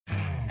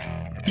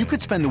You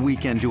could spend the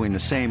weekend doing the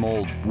same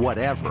old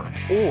whatever,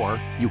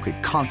 or you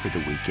could conquer the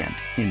weekend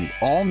in the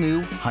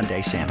all-new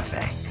Hyundai Santa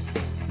Fe.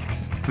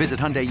 Visit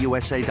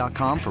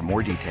HyundaiUSA.com for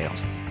more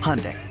details.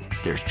 Hyundai,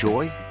 there's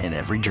joy in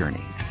every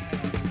journey.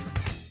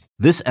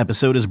 This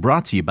episode is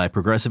brought to you by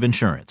Progressive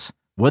Insurance.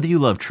 Whether you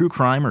love true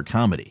crime or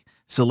comedy,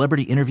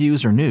 celebrity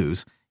interviews or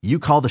news, you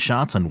call the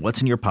shots on what's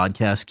in your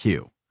podcast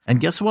queue. And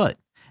guess what?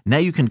 Now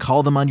you can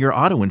call them on your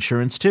auto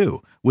insurance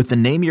too with the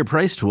Name Your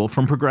Price tool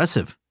from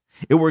Progressive.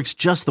 It works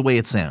just the way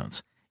it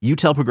sounds. You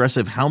tell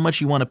Progressive how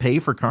much you want to pay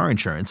for car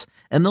insurance,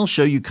 and they'll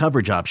show you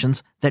coverage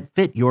options that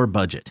fit your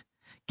budget.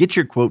 Get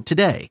your quote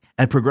today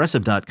at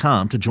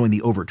Progressive.com to join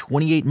the over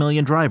 28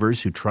 million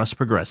drivers who trust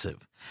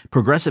Progressive.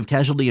 Progressive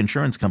Casualty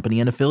Insurance Company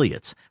and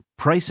Affiliates.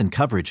 Price and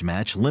coverage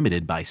match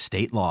limited by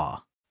state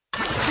law.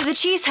 For the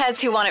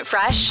cheeseheads who want it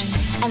fresh,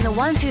 and the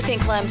ones who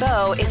think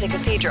Lambeau is a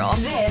cathedral,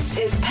 this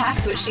is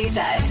Pax What She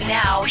Said.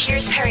 Now,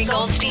 here's Perry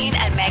Goldstein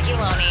and Maggie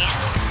Loney.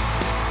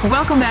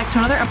 Welcome back to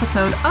another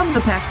episode of the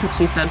Pax What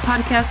She Said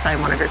podcast.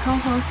 I'm one of your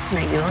co-hosts,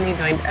 Maggie Loney,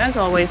 joined as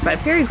always by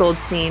Perry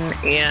Goldstein,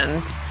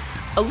 and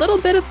a little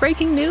bit of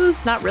breaking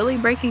news, not really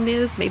breaking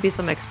news, maybe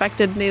some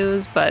expected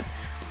news, but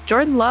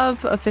Jordan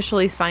Love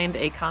officially signed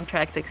a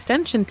contract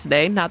extension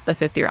today, not the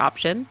fifth-year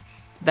option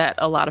that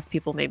a lot of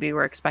people maybe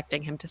were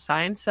expecting him to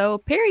sign. So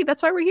Perry,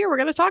 that's why we're here. We're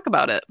going to talk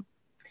about it.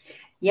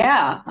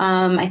 Yeah,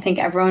 I think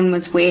everyone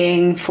was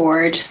waiting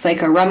for just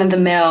like a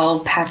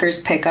run-of-the-mill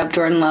Packers pick up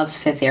Jordan Love's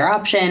fifth-year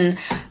option,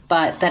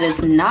 but that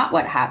is not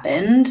what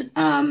happened.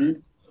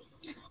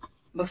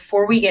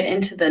 Before we get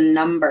into the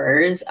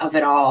numbers of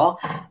it all,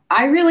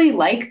 I really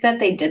like that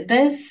they did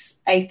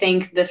this. I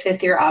think the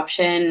fifth-year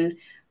option,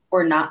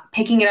 or not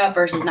picking it up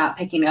versus not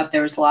picking it up,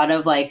 there was a lot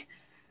of like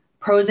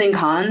pros and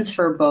cons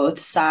for both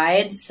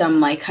sides, some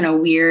like kind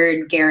of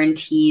weird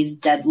guarantees,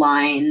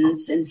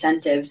 deadlines,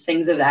 incentives,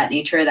 things of that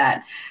nature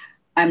that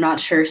I'm not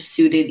sure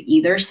suited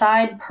either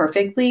side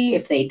perfectly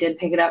if they did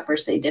pick it up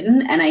versus they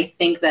didn't. And I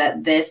think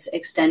that this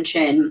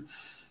extension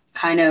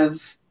kind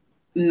of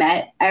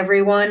met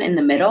everyone in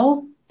the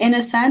middle in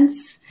a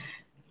sense.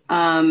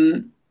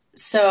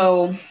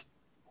 So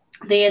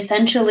they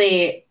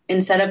essentially,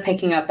 instead of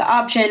picking up the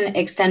option,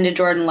 extended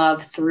Jordan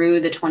Love through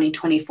the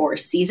 2024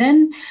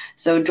 season.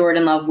 So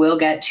Jordan Love will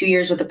get 2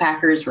 years with the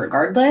Packers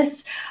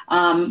regardless.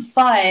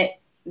 But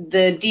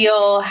the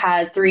deal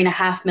has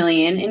 $3.5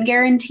 million in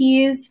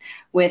guarantees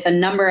with a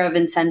number of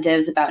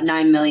incentives, about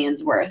 $9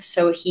 million's worth.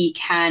 So he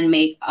can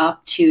make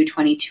up to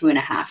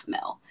 $22.5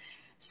 million.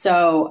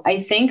 So I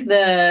think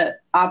the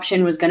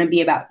option was going to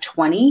be about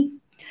 20.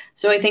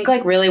 So I think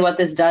like really what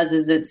this does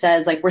is it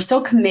says like, we're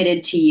still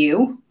committed to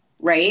you,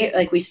 right?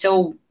 Like we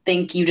still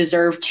think you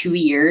deserve 2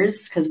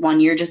 years because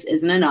 1 year just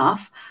isn't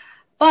enough.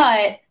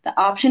 But the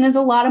option is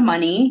a lot of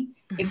money.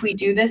 If we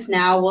do this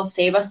now, we'll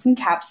save us some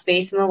cap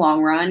space in the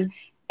long run.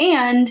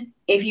 And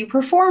if you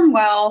perform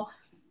well,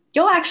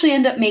 you'll actually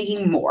end up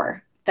making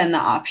more than the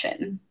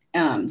option,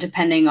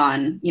 depending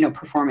on,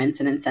 performance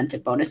and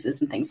incentive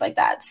bonuses and things like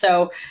that.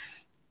 So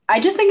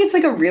I just think it's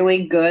like a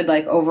really good,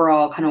 like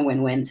overall kind of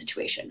win-win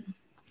situation.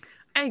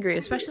 I agree,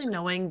 especially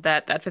knowing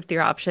that that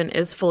fifth-year option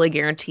is fully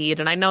guaranteed.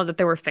 And I know that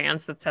there were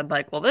fans that said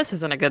like, well, this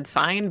isn't a good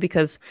sign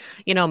because,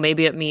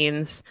 maybe it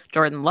means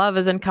Jordan Love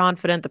isn't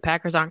confident, the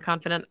Packers aren't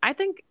confident. I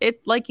think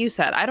it, like you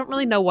said, I don't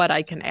really know what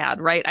I can add,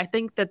 right? I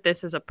think that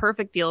this is a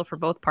perfect deal for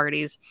both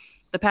parties.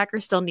 The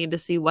Packers still need to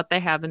see what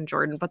they have in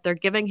Jordan, but they're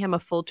giving him a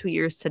full 2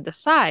 years to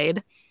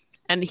decide,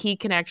 and he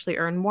can actually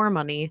earn more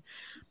money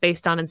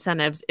based on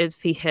incentives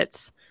if he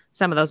hits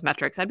some of those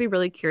metrics. I'd be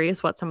really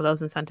curious what some of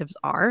those incentives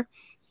are.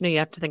 You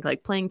have to think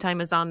like playing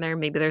time is on there.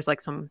 Maybe there's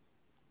like some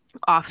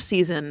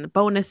off-season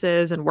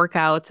bonuses and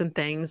workouts and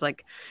things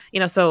like,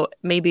 so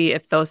maybe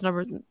if those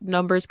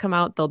numbers come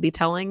out, they'll be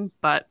telling,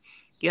 but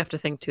you have to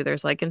think too,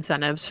 there's like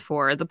incentives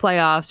for the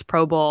playoffs,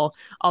 Pro Bowl,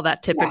 all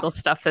that typical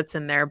stuff that's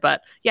in there.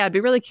 But yeah, I'd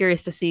be really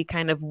curious to see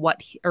kind of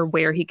what or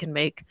where he can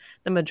make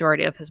the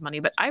majority of his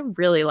money. But I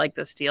really like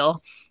this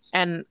deal.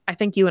 And I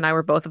think you and I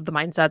were both of the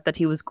mindset that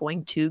he was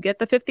going to get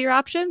the fifth-year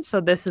option. So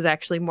this is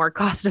actually more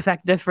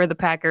cost-effective for the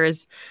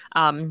Packers.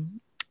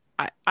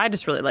 I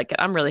just really like it.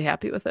 I'm really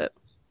happy with it.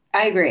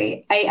 I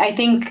agree. I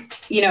think,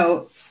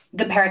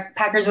 the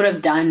Packers would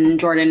have done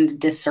Jordan a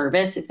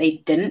disservice if they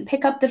didn't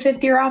pick up the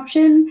fifth-year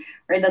option,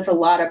 right? That's a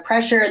lot of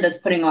pressure. That's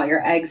putting all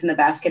your eggs in the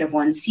basket of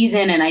one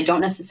season. And I don't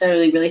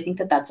necessarily really think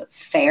that that's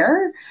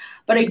fair.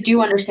 But I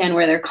do understand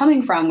where they're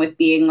coming from with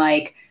being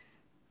like,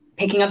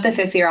 picking up the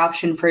fifth-year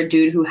option for a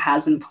dude who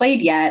hasn't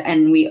played yet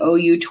and we owe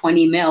you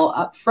 20 mil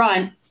up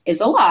front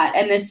is a lot.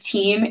 And this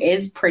team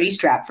is pretty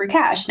strapped for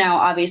cash. Now,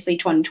 obviously,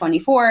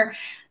 2024,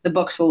 the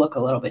books will look a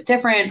little bit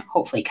different.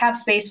 Hopefully, cap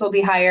space will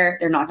be higher.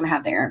 They're not going to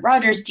have the Aaron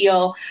Rodgers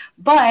deal,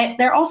 but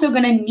they're also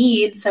going to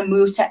need some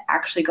moves to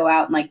actually go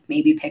out and like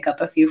maybe pick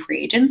up a few free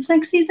agents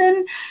next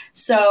season.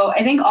 So I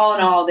think all in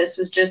all, this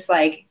was just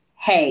like,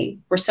 hey,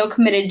 we're still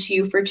committed to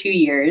you for 2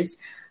 years.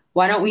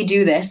 Why don't we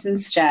do this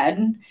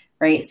instead?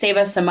 Right? Save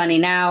us some money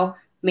now,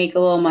 make a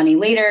little money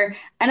later.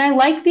 And I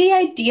like the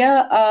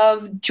idea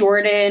of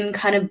Jordan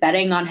kind of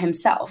betting on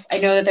himself. I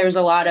know that there was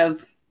a lot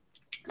of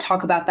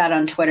talk about that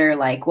on Twitter,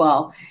 like,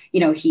 well,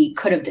 he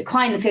could have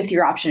declined the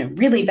 5th-year option and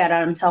really bet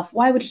on himself.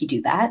 Why would he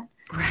do that?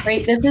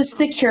 Right? This is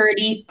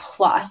security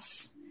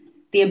plus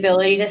the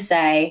ability to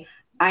say,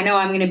 I know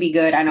I'm going to be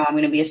good. I know I'm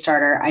going to be a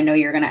starter. I know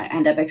you're going to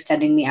end up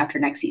extending me after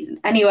next season.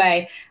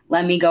 Anyway,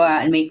 let me go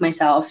out and make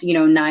myself,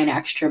 $9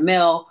 extra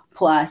mil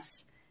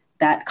plus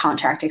that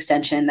contract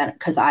extension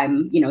because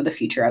I'm, the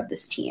future of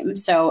this team.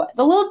 So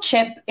the little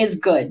chip is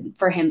good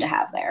for him to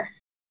have there.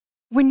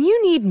 When you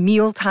need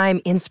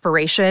mealtime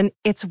inspiration,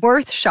 it's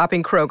worth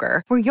shopping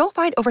Kroger, where you'll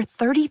find over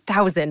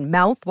 30,000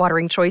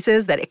 mouth-watering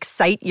choices that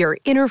excite your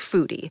inner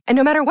foodie. And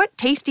no matter what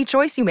tasty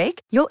choice you make,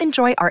 you'll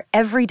enjoy our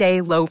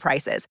everyday low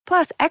prices,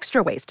 plus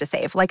extra ways to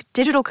save, like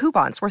digital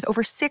coupons worth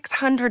over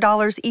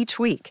 $600 each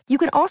week. You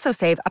can also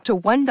save up to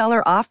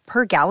 $1 off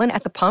per gallon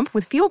at the pump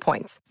with fuel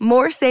points.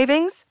 More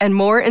savings and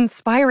more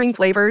inspiring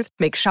flavors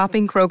make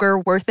shopping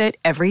Kroger worth it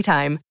every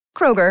time.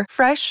 Kroger,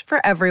 fresh for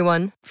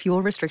everyone.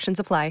 Fuel restrictions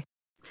apply.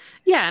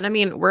 Yeah, and I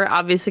mean, we're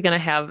obviously going to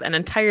have an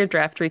entire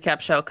draft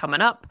recap show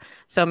coming up,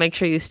 so make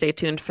sure you stay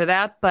tuned for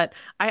that. But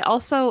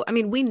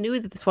we knew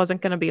that this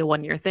wasn't going to be a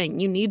one-year thing.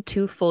 You need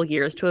 2 full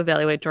years to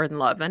evaluate Jordan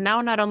Love. And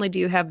now not only do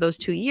you have those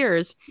 2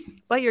 years,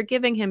 but you're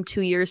giving him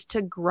 2 years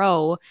to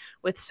grow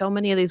with so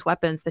many of these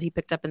weapons that he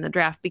picked up in the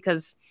draft,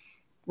 because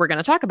we're going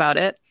to talk about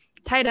it.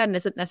 Tight end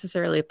isn't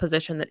necessarily a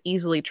position that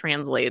easily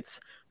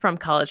translates from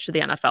college to the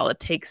NFL. It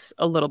takes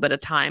a little bit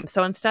of time.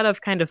 So instead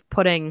of kind of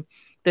putting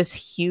this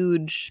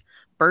huge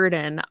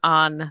burden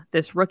on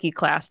this rookie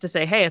class to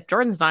say, hey, if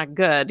Jordan's not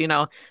good,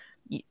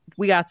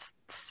 we got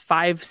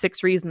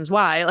 5-6 reasons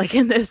why, like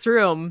in this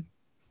room,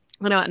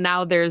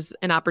 now there's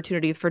an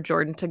opportunity for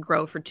Jordan to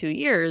grow for 2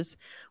 years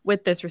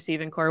with this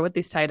receiving core, with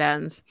these tight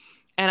ends.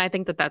 And I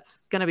think that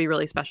that's going to be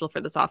really special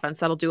for this offense.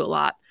 That'll do a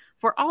lot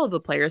for all of the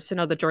players to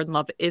know that Jordan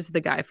Love is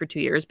the guy for 2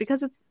 years,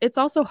 because it's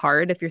also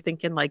hard if you're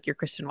thinking like you're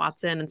Christian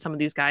Watson and some of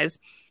these guys,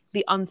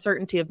 the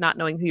uncertainty of not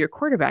knowing who your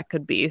quarterback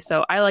could be.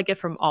 So I like it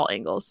from all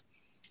angles.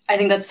 I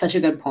think that's such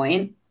a good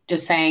point.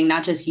 Just saying,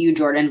 not just you,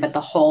 Jordan, but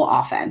the whole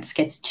offense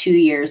gets 2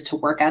 years to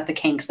work out the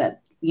kinks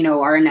that,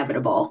 are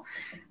inevitable.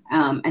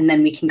 And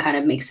then we can kind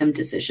of make some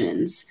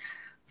decisions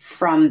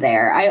from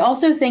there. I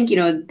also think,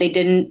 they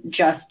didn't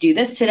just do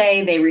this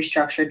today. They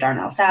restructured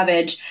Darnell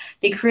Savage.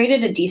 They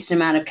created a decent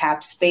amount of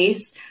cap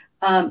space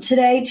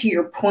today, to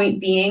your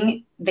point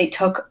being, they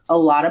took a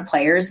lot of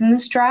players in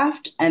this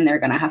draft, and they're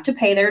going to have to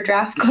pay their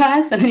draft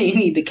class, and they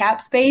need the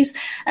cap space.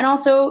 And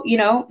also,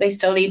 they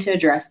still need to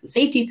address the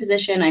safety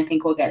position. I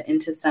think we'll get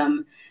into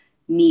some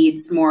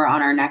needs more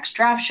on our next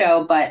draft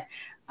show, but,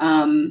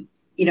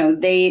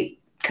 they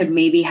could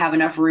maybe have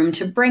enough room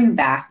to bring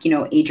back,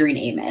 Adrian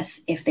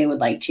Amos if they would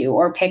like to,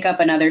 or pick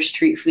up another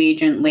street free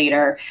agent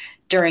later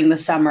during the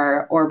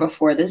summer or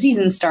before the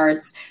season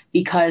starts,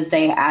 because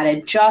they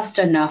added just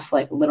enough,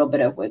 like a little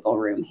bit of wiggle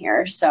room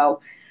here. So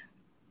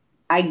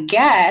I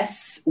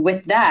guess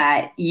with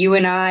that, you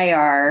and I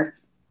are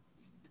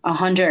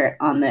 100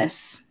 on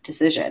this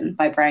decision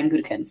by Brian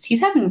Gutekunst. He's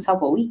having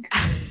himself a week.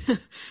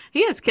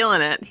 He is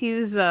killing it.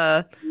 He's,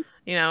 had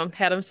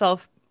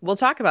himself, we'll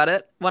talk about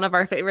it, one of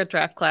our favorite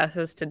draft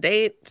classes to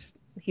date.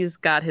 He's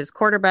got his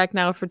quarterback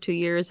now for 2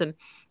 years, and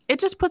it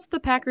just puts the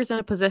Packers in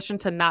a position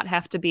to not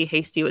have to be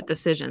hasty with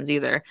decisions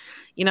either.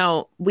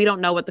 We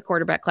don't know what the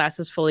quarterback class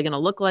is fully going to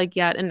look like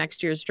yet in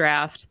next year's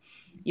draft.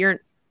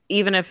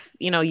 Even if,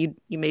 you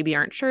maybe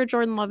aren't sure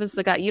Jordan Love is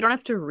the guy, you don't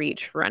have to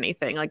reach for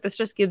anything. Like, this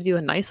just gives you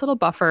a nice little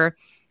buffer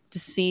to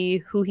see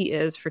who he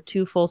is for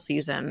 2 full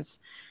seasons.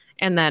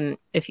 And then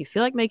if you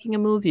feel like making a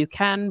move, you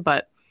can,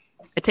 but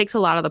it takes a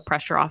lot of the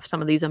pressure off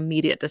some of these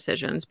immediate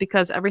decisions,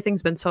 because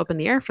everything's been so up in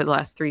the air for the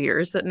last 3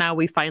 years that now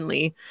we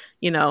finally,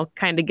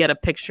 kind of get a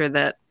picture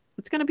that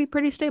it's going to be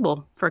pretty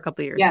stable for a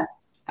couple of years. Yeah.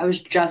 I was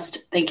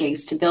just thinking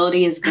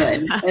stability is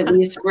good. At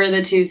least for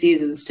the 2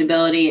 seasons,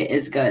 stability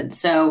is good.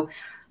 So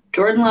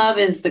Jordan Love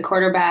is the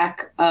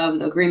quarterback of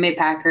the Green Bay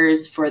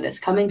Packers for this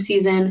coming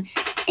season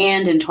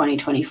and in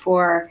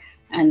 2024.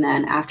 And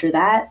then after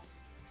that,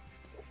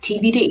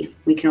 TBD.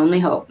 We can only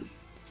hope.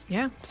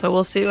 Yeah, so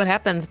we'll see what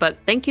happens. But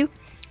thank you,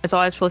 as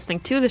always, for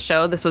listening to the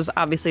show. This was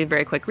obviously a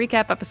very quick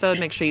recap episode.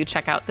 Make sure you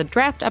check out the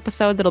draft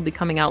episode that'll be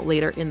coming out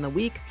later in the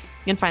week.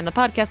 You can find the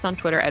podcast on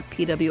Twitter at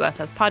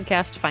PWSS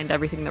Podcast to find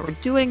everything that we're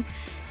doing.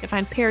 You can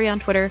find Perry on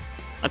Twitter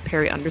at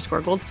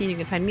Perry_Goldstein. You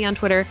can find me on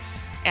Twitter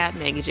at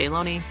Maggie J.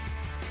 Loney.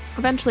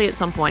 Eventually, at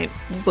some point,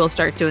 we'll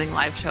start doing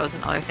live shows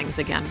and other things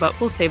again, but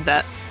we'll save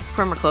that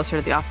for when we're closer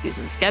to the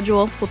off-season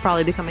schedule. We'll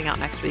probably be coming out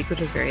next week,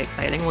 which is very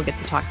exciting. We'll get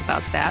to talk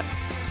about that.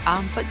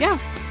 But yeah,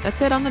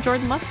 that's it on the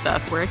Jordan Love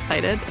stuff. We're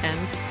excited, and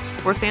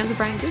we're fans of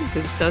Brian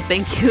Gutekunst. So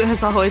thank you,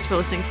 as always, for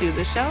listening to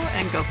the show,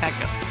 and go Pack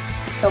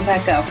Go. Go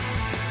Pack Go.